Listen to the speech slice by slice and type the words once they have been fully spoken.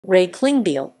Ray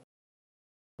Klingbiel.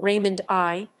 Raymond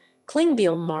I.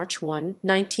 Klingbiel, March 1,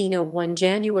 1901 –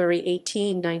 January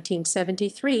 18,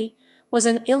 1973, was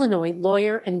an Illinois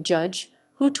lawyer and judge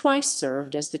who twice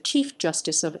served as the Chief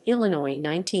Justice of Illinois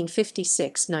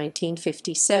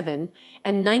 1956–1957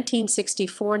 and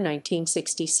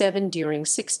 1964–1967 during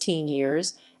 16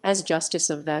 years as Justice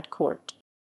of that court.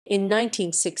 In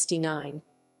 1969,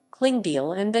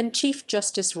 Klingbiel and then Chief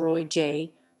Justice Roy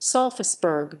J.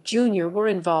 Solfisburg, Jr. were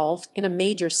involved in a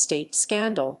major state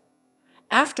scandal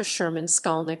after Sherman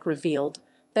Skolnick revealed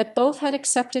that both had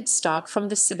accepted stock from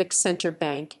the Civic Center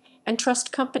Bank and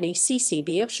Trust Company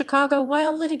 (CCB) of Chicago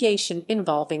while litigation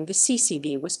involving the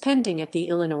CCB was pending at the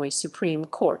Illinois Supreme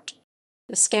Court.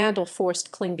 The scandal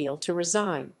forced Klingbiel to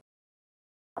resign.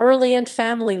 Early and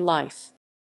family life.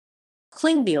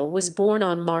 Klingbiel was born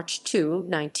on March 2,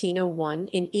 1901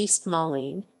 in East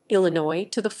Moline, Illinois,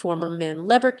 to the former Min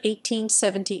Lebert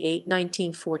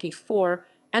 (1878–1944)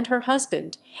 and her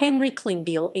husband, Henry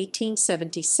Klingbiel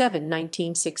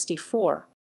 (1877–1964).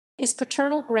 His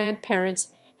paternal grandparents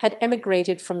had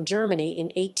emigrated from Germany in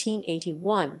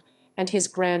 1881, and his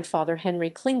grandfather Henry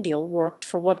Klingbiel worked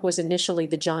for what was initially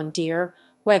the John Deere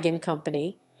Wagon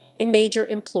Company, a major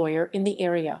employer in the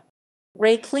area.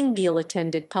 Ray Klingbiel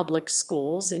attended public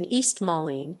schools in East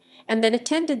Moline and then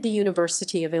attended the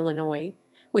University of Illinois,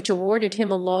 which awarded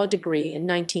him a law degree in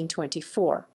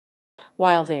 1924.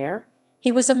 While there,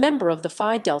 he was a member of the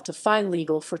Phi Delta Phi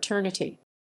legal fraternity.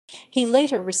 He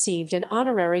later received an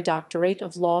honorary doctorate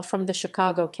of law from the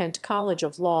Chicago-Kent College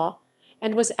of Law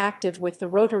and was active with the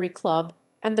Rotary Club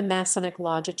and the Masonic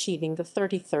Lodge, achieving the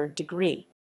 33rd degree.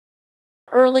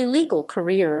 Early legal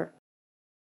career.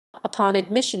 Upon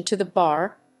admission to the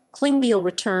bar, Klingbiel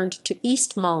returned to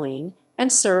East Moline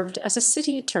and served as a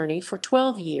city attorney for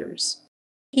 12 years.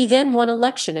 He then won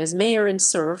election as mayor and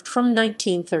served from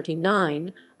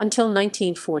 1939 until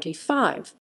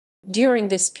 1945. During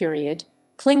this period,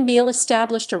 Klingbiel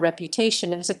established a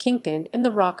reputation as a kingpin in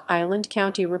the Rock Island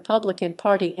County Republican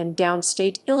Party and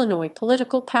downstate Illinois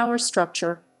political power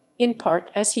structure, in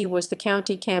part as he was the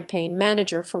county campaign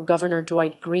manager for Governor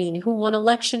Dwight Green, who won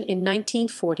election in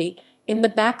 1940 in the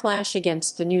backlash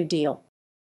against the New Deal.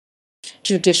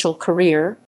 Judicial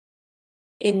career.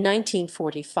 In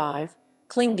 1945,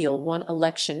 Klingbiel won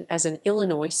election as an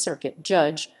Illinois Circuit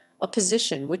Judge, a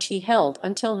position which he held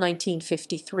until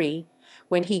 1953,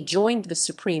 when he joined the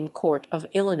Supreme Court of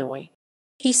Illinois.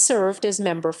 He served as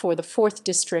member for the 4th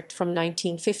District from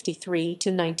 1953 to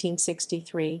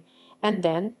 1963, and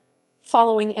then,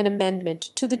 following an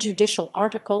amendment to the judicial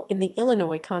article in the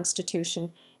Illinois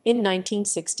Constitution in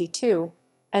 1962,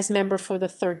 as member for the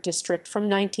 3rd District from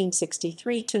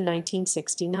 1963 to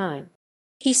 1969.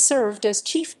 He served as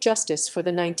Chief Justice for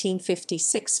the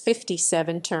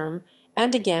 1956–57 term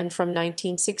and again from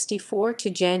 1964 to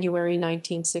January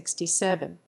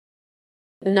 1967.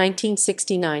 The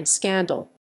 1969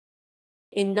 scandal.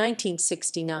 In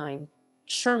 1969,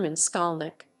 Sherman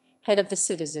Skolnick, head of the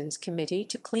Citizens Committee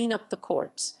to clean up the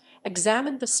courts,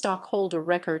 examined the stockholder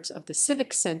records of the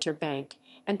Civic Center Bank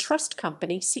and Trust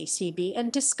Company (CCB)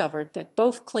 and discovered that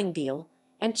both Klingbiel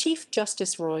and Chief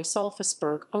Justice Roy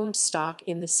Solfisburg owned stock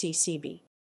in the CCB.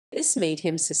 This made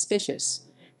him suspicious,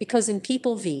 because in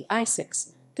People v.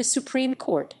 Isaacs, the Supreme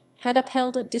Court had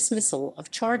upheld a dismissal of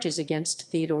charges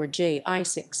against Theodore J.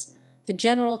 Isaacs, the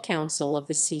general counsel of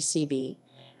the CCB,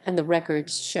 and the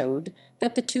records showed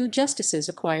that the two justices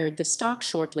acquired the stock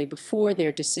shortly before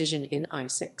their decision in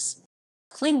Isaacs.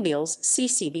 Klingbiel's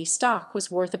CCB stock was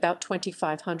worth about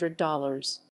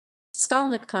 $2,500.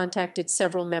 Skolnick contacted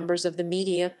several members of the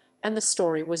media, and the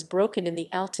story was broken in the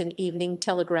Alton Evening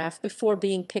Telegraph before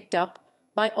being picked up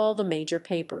by all the major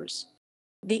papers.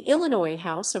 The Illinois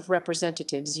House of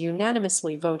Representatives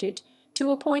unanimously voted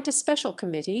to appoint a special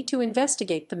committee to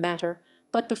investigate the matter,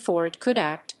 but before it could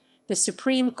act, the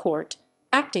Supreme Court,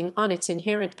 acting on its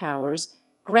inherent powers,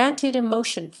 granted a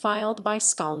motion filed by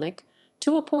Skolnick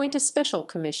to appoint a special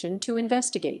commission to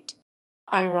investigate.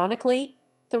 Ironically,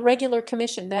 the regular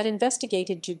commission that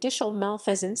investigated judicial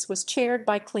malfeasance was chaired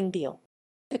by Klingbiel.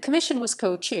 The commission was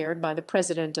co-chaired by the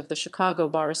president of the Chicago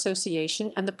Bar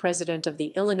Association and the president of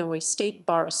the Illinois State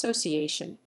Bar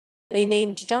Association. They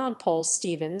named John Paul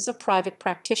Stevens, a private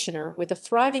practitioner with a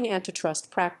thriving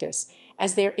antitrust practice,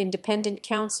 as their independent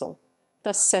counsel,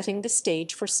 thus setting the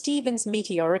stage for Stevens'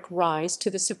 meteoric rise to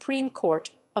the Supreme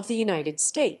Court of the United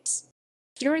States.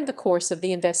 During the course of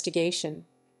the investigation,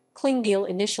 Klingbiel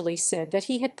initially said that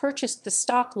he had purchased the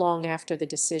stock long after the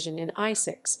decision in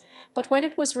Isaacs, but when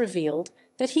it was revealed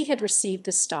that he had received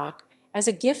the stock as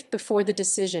a gift before the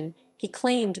decision, he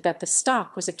claimed that the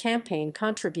stock was a campaign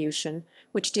contribution,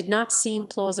 which did not seem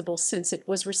plausible since it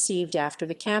was received after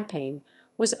the campaign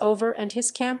was over and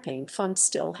his campaign fund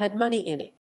still had money in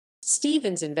it.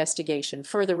 Stevens' investigation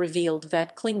further revealed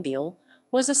that Klingbiel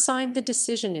was assigned the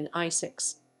decision in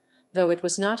Essex, though it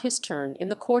was not his turn in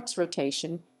the court's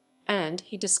rotation, and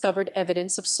he discovered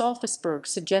evidence of Solfisburg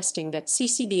suggesting that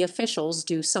CCB officials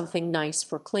do something nice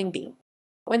for Klingbiel.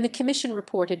 When the commission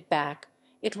reported back,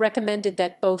 it recommended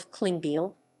that both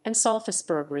Klingbiel and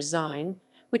Solfisburg resign,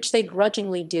 which they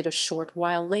grudgingly did a short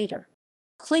while later.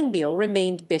 Klingbiel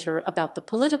remained bitter about the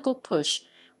political push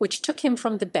which took him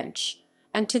from the bench,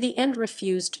 and to the end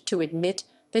refused to admit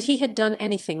that he had done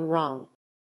anything wrong.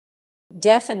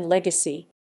 Death and legacy.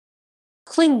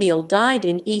 Klingbiel died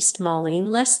in East Malines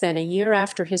less than a year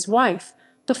after his wife,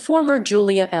 the former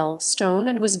Julia L. Stone,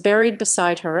 and was buried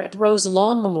beside her at Rose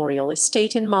Lawn Memorial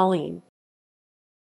Estate in Malines.